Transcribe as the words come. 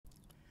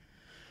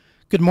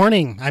Good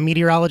morning. I'm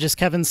meteorologist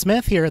Kevin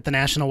Smith here at the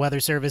National Weather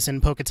Service in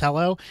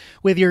Pocatello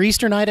with your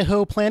Eastern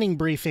Idaho planning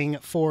briefing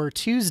for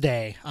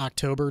Tuesday,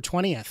 October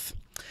 20th.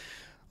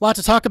 A lot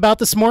to talk about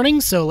this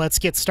morning, so let's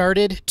get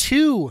started.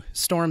 Two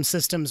storm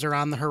systems are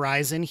on the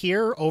horizon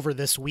here over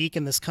this week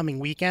and this coming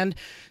weekend.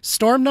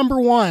 Storm number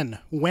one,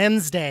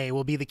 Wednesday,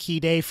 will be the key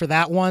day for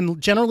that one.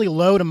 Generally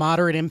low to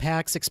moderate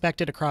impacts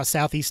expected across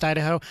southeast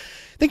Idaho.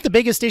 I think the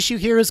biggest issue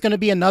here is going to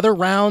be another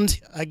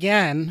round,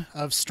 again,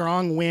 of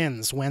strong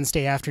winds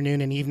Wednesday afternoon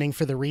and evening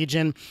for the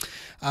region.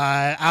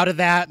 Out of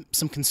that,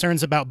 some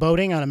concerns about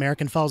boating on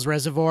American Falls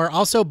Reservoir.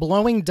 Also,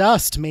 blowing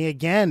dust may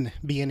again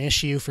be an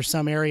issue for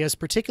some areas,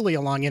 particularly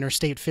along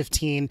Interstate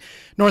 15,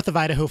 north of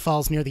Idaho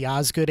Falls near the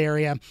Osgood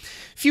area.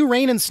 Few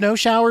rain and snow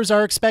showers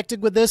are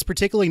expected with this,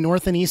 particularly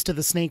north and east of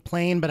the Snake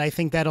Plain, but I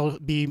think that'll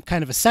be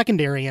kind of a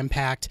secondary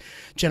impact,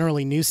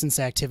 generally nuisance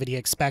activity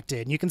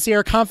expected. You can see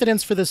our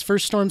confidence for this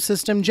first storm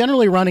system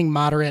generally running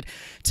moderate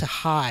to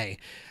high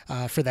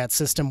for that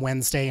system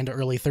Wednesday into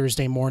early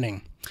Thursday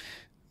morning.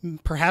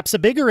 Perhaps a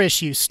bigger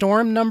issue,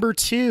 storm number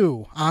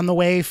two on the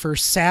way for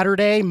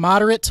Saturday.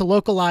 Moderate to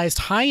localized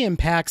high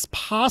impacts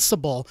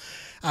possible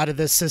out of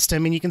this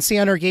system. And you can see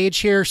on our gauge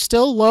here,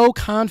 still low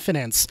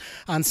confidence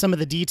on some of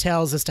the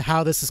details as to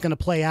how this is going to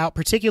play out,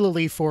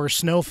 particularly for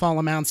snowfall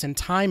amounts and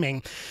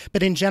timing.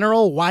 But in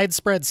general,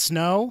 widespread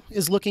snow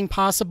is looking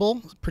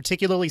possible,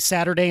 particularly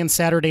Saturday and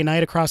Saturday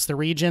night across the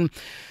region.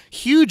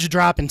 Huge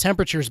drop in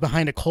temperatures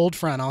behind a cold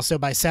front also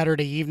by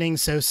Saturday evening,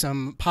 so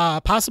some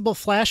possible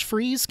flash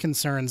freeze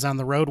concerns on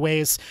the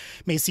roadways.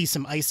 May see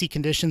some icy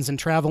conditions and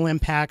travel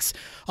impacts.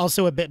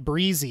 Also a bit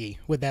breezy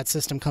with that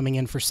system coming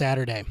in for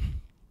Saturday.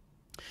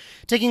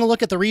 Taking a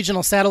look at the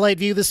regional satellite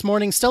view this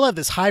morning, still have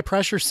this high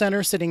pressure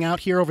center sitting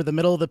out here over the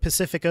middle of the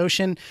Pacific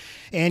Ocean,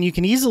 and you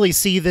can easily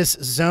see this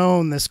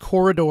zone, this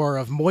corridor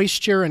of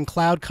moisture and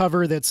cloud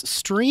cover that's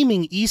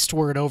streaming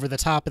eastward over the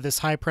top of this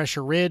high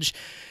pressure ridge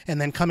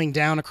and then coming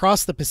down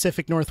across the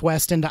Pacific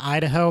Northwest into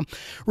Idaho.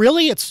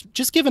 Really, it's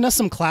just given us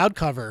some cloud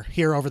cover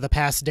here over the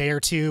past day or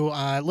two.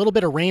 A little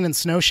bit of rain and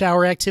snow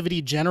shower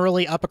activity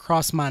generally up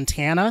across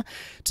Montana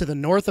to the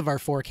north of our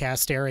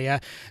forecast area.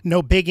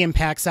 No big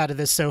impacts out of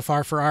this so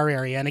far for our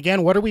area. And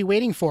again, what are we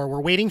waiting for?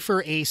 We're waiting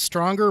for a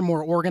stronger,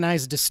 more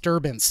organized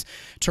disturbance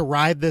to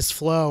ride this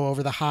flow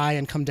over the high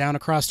and come down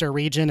across our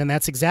region. And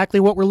that's exactly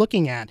what we're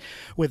looking at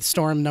with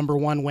storm number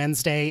one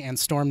Wednesday and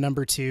storm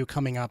number two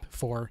coming up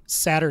for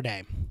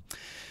Saturday.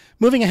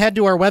 Moving ahead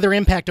to our weather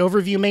impact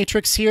overview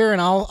matrix here, and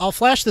I'll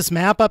flash this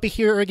map up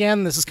here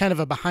again. This is kind of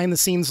a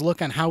behind-the-scenes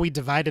look on how we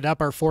divided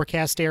up our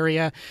forecast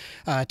area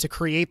to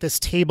create this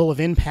table of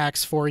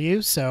impacts for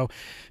you. So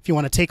if you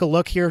want to take a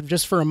look here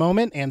just for a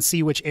moment and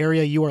see which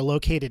area you are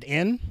located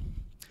in.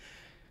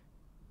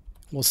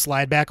 We'll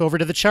slide back over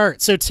to the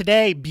chart. So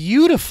today,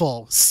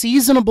 beautiful,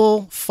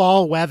 seasonable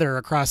fall weather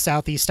across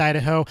southeast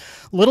Idaho.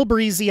 A little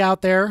breezy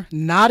out there,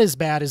 not as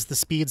bad as the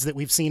speeds that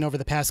we've seen over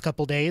the past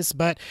couple days,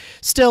 but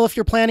still, if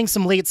you're planning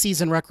some late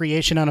season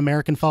recreation on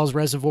American Falls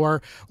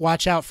Reservoir,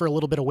 watch out for a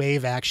little bit of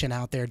wave action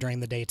out there during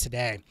the day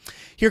today.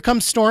 Here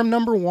comes storm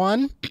number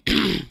one,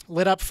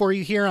 lit up for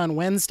you here on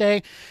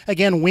Wednesday.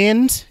 Again,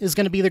 wind is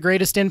going to be the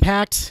greatest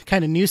impact,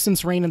 kind of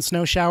nuisance rain and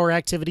snow shower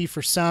activity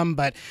for some,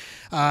 but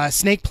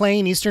Snake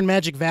Plain, Eastern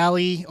Magic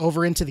Valley,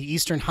 over into the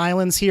Eastern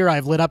Highlands here,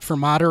 I've lit up for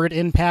moderate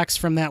impacts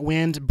from that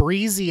wind.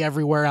 Breezy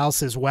everywhere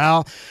else as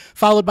well,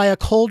 followed by a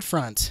cold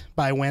front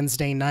by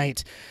Wednesday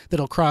night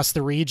that'll cross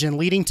the region,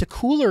 leading to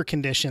cooler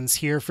conditions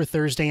here for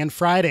Thursday and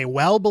Friday,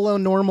 well below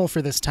normal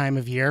for this time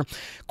of year.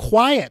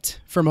 Quiet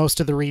for most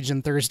of the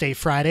region Thursday,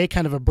 Friday,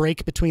 kind of a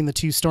break between the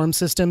two storm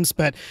systems,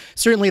 but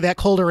certainly that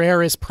colder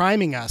air is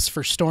priming us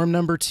for storm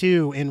number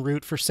two en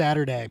route for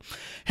Saturday.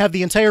 Have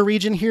the entire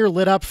region here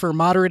lit up for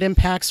moderate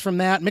impacts from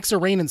that. Mix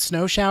of rain and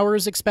snow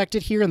showers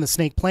expected here in the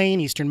Snake Plain,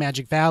 Eastern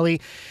Magic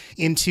Valley,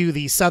 into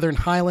the Southern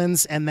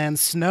Highlands, and then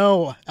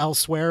snow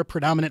elsewhere,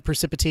 predominant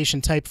precipitation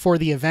type for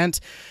the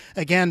event.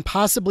 Again,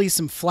 possibly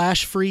some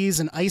flash freeze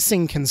and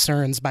icing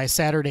concerns by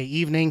Saturday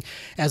evening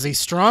as a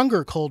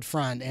stronger cold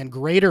front and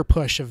greater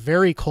push of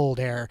very cold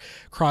air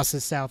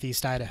crosses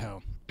southeast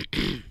Idaho.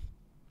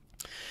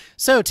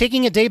 So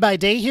taking it day by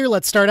day here,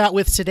 let's start out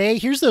with today.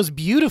 Here's those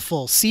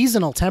beautiful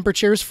seasonal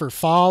temperatures for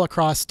fall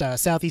across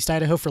southeast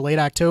Idaho for late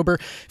October.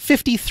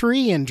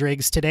 53 in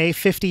Driggs today,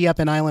 50 up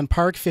in Island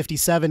Park,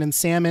 57 in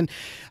Salmon,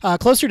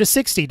 closer to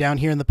 60 down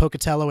here in the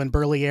Pocatello and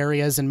Burley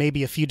areas, and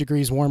maybe a few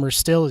degrees warmer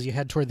still as you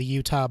head toward the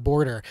Utah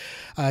border.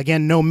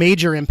 Again, no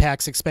major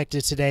impacts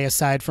expected today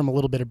aside from a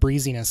little bit of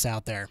breeziness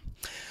out there.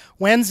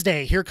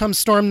 Wednesday, here comes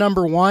storm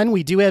number one.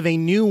 We do have a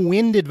new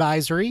wind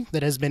advisory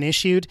that has been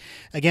issued.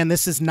 Again,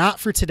 this is not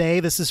for today.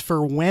 This is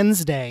for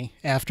Wednesday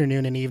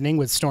afternoon and evening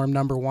with storm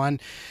number one.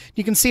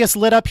 You can see us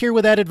lit up here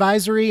with that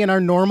advisory in our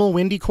normal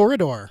windy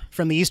corridor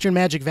from the Eastern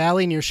Magic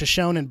Valley near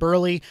Shoshone and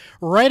Burley,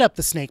 right up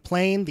the Snake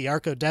Plain, the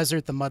Arco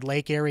Desert, the Mud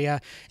Lake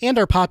area, and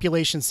our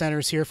population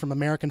centers here from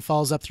American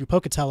Falls up through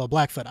Pocatello,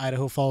 Blackfoot,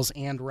 Idaho Falls,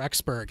 and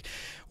Rexburg.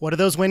 What do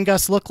those wind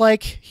gusts look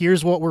like?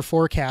 Here's what we're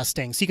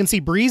forecasting. So you can see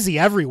breezy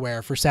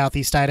everywhere for southeast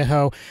southeast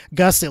Idaho.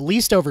 Gusts at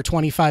least over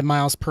 25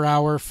 miles per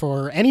hour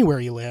for anywhere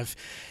you live.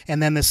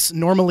 And then this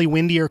normally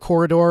windier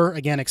corridor,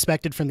 again,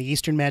 expected from the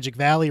eastern Magic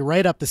Valley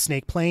right up the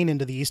Snake Plain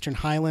into the eastern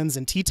highlands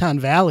and Teton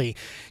Valley,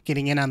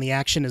 getting in on the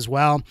action as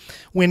well.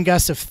 Wind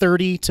gusts of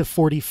 30 to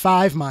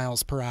 45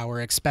 miles per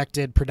hour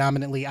expected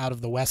predominantly out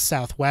of the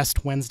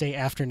west-southwest Wednesday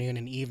afternoon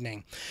and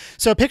evening.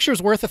 So a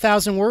picture's worth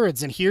 1,000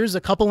 words, and here's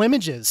a couple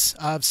images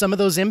of some of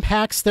those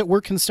impacts that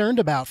we're concerned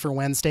about for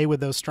Wednesday with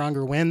those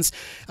stronger winds.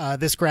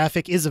 This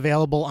graphic is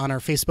available on our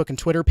Facebook and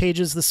Twitter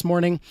pages this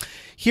morning.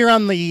 Here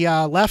on the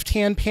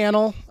left-hand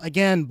panel,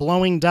 again,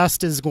 blowing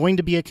dust is going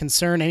to be a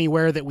concern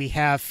anywhere that we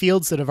have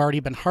fields that have already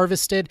been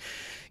harvested.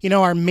 You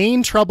know, our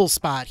main trouble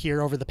spot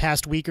here over the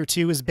past week or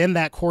two has been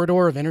that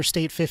corridor of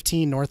Interstate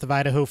 15 north of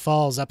Idaho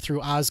Falls up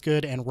through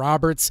Osgood and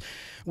Roberts.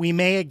 We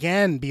may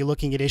again be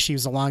looking at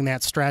issues along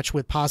that stretch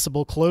with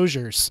possible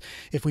closures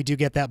if we do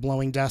get that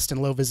blowing dust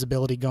and low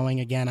visibility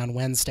going again on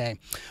Wednesday.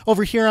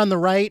 Over here on the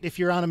right, if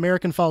you're on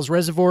American Falls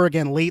Reservoir,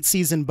 again, late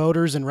season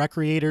boaters and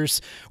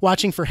recreators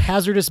watching for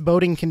hazardous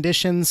boating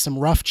conditions, some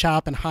rough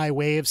chop and high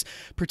waves,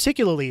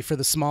 particularly for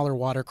the smaller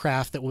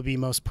watercraft that will be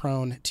most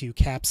prone to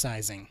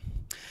capsizing.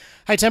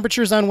 High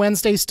temperatures on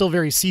Wednesday, still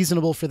very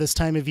seasonable for this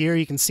time of year.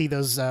 You can see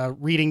those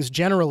readings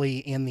generally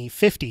in the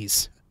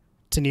 50s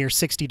to near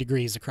 60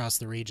 degrees across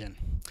the region.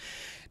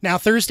 Now,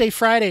 Thursday,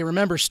 Friday,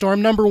 remember,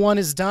 storm number 1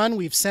 is done.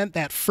 We've sent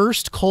that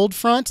first cold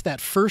front,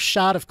 that first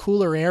shot of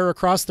cooler air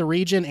across the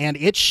region, and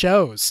it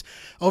shows.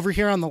 Over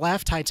here on the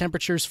left, high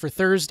temperatures for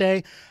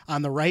Thursday.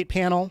 On the right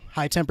panel,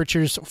 high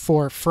temperatures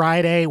for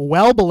Friday,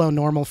 well below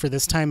normal for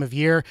this time of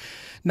year.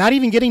 Not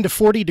even getting to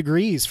 40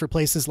 degrees for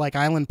places like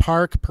Island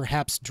Park,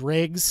 perhaps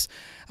Driggs,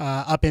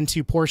 up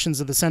into portions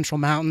of the Central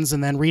Mountains,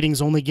 and then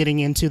readings only getting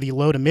into the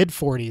low to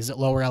mid-40s at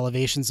lower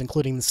elevations,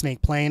 including the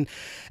Snake Plain.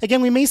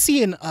 Again, we may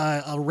see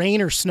a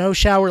rain or snow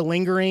shower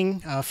lingering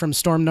from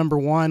storm number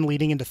 1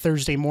 leading into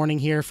Thursday morning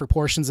here for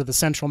portions of the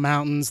Central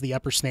Mountains, the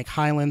Upper Snake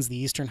Highlands, the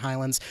Eastern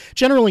Highlands,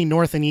 generally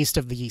north and east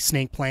of the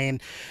Snake Plain.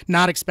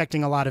 Not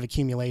expecting a lot of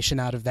accumulation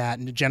out of that,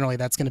 and generally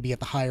that's going to be at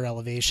the higher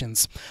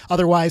elevations.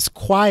 Otherwise,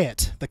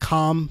 quiet, the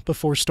calm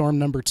before storm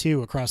number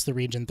 2 across the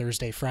region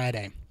Thursday,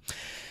 Friday.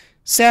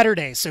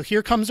 Saturday, so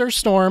here comes our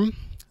storm.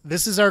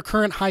 This is our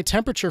current high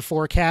temperature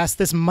forecast.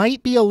 This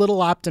might be a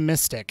little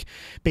optimistic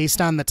based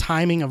on the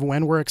timing of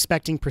when we're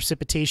expecting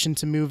precipitation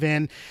to move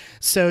in.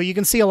 So you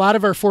can see a lot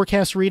of our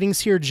forecast readings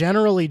here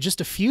generally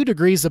just a few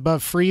degrees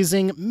above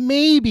freezing,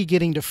 maybe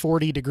getting to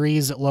 40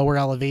 degrees at lower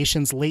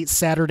elevations late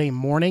Saturday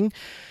morning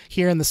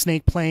here in the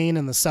Snake Plain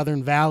and the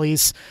southern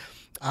valleys.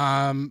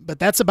 But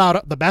that's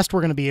about the best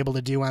we're going to be able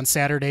to do on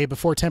Saturday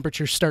before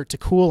temperatures start to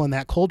cool and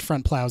that cold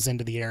front plows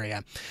into the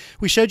area.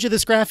 We showed you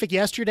this graphic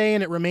yesterday,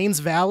 and it remains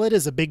valid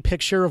as a big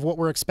picture of what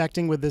we're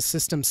expecting with this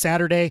system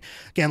Saturday.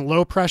 Again,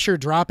 low pressure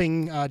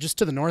dropping just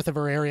to the north of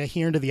our area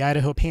here into the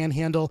Idaho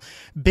Panhandle.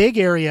 Big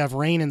area of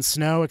rain and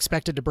snow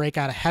expected to break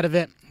out ahead of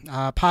it.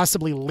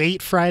 Possibly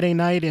late Friday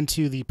night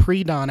into the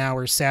pre-dawn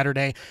hours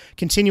Saturday,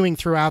 continuing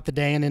throughout the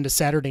day and into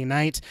Saturday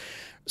night.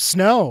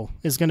 Snow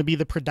is going to be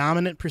the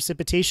predominant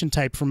precipitation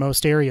type for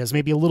most areas.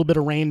 Maybe a little bit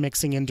of rain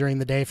mixing in during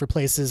the day for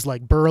places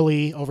like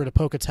Burley, over to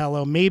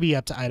Pocatello, maybe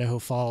up to Idaho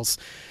Falls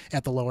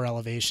at the lower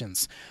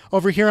elevations.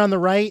 Over here on the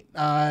right,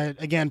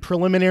 again,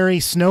 preliminary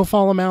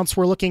snowfall amounts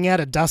we're looking at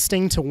a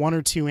dusting to 1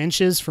 or 2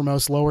 inches for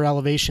most lower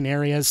elevation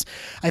areas.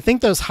 I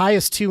think those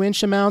highest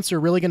 2-inch amounts are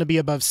really going to be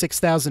above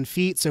 6,000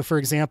 feet. So, for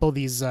example,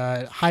 these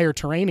higher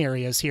terrain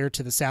areas here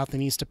to the south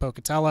and east of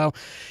Pocatello.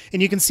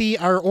 And you can see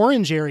our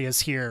orange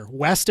areas here,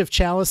 west of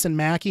Chalice and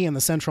Mackey in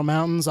the Central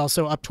Mountains,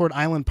 also up toward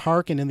Island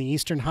Park and in the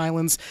Eastern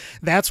Highlands.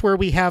 That's where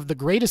we have the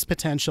greatest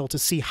potential to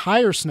see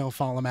higher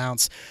snowfall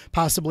amounts,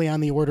 possibly on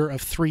the order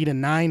of 3 to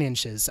 9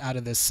 inches out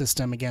of this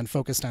system, again,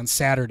 focused on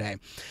Saturday.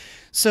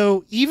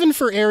 So even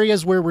for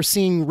areas where we're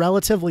seeing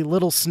relatively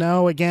little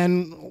snow,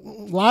 again,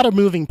 a lot of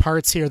moving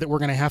parts here that we're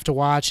going to have to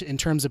watch in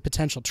terms of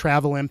potential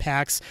travel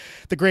impacts.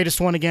 The greatest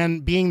one,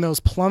 again, being those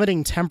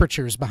plummeting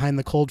temperatures behind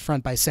the cold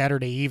front by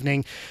Saturday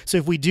evening. So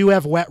if we do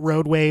have wet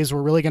roadways,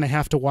 we're really going to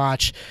have to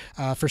watch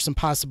for some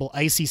possible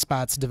icy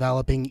spots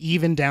developing,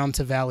 even down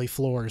to valley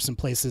floors in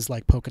places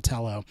like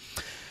Pocatello.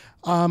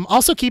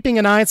 Also keeping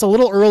an eye, it's a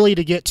little early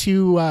to get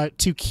too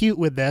cute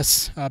with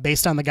this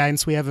based on the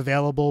guidance we have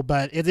available,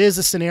 but it is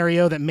a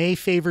scenario that may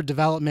favor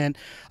development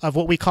of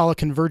what we call a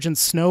convergent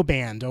snow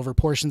band over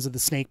portions of the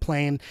Snake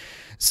Plain.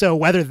 So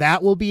whether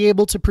that will be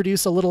able to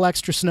produce a little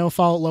extra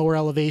snowfall at lower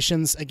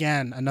elevations,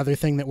 again, another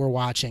thing that we're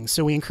watching.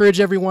 So we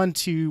encourage everyone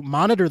to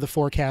monitor the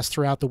forecast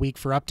throughout the week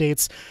for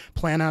updates,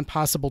 plan on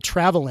possible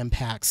travel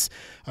impacts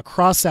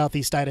across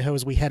southeast Idaho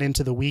as we head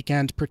into the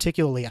weekend,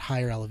 particularly at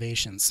higher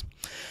elevations.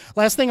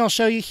 Last thing I'll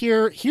show you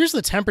here, here's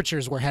the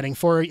temperatures we're heading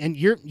for, and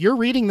you're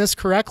reading this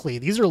correctly.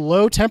 These are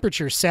low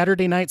temperatures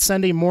Saturday night,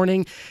 Sunday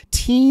morning,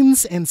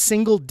 teens and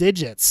single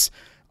digits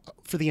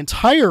for the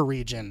entire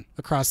region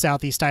across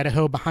southeast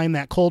Idaho behind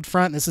that cold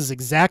front. This is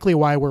exactly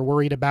why we're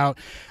worried about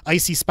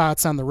icy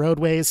spots on the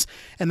roadways.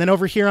 And then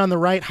over here on the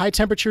right, high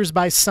temperatures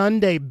by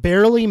Sunday,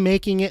 barely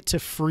making it to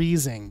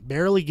freezing,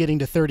 barely getting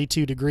to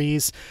 32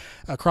 degrees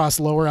across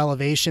lower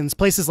elevations.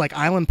 Places like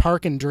Island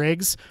Park and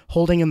Driggs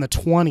holding in the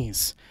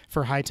 20s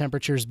for high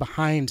temperatures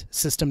behind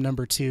system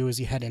number 2 as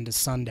you head into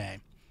Sunday.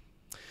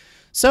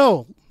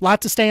 So, a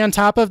lot to stay on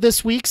top of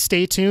this week.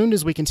 Stay tuned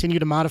as we continue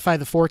to modify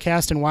the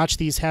forecast and watch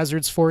these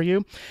hazards for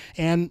you.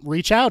 And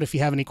reach out if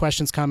you have any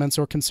questions, comments,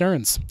 or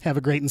concerns. Have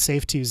a great and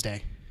safe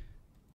Tuesday.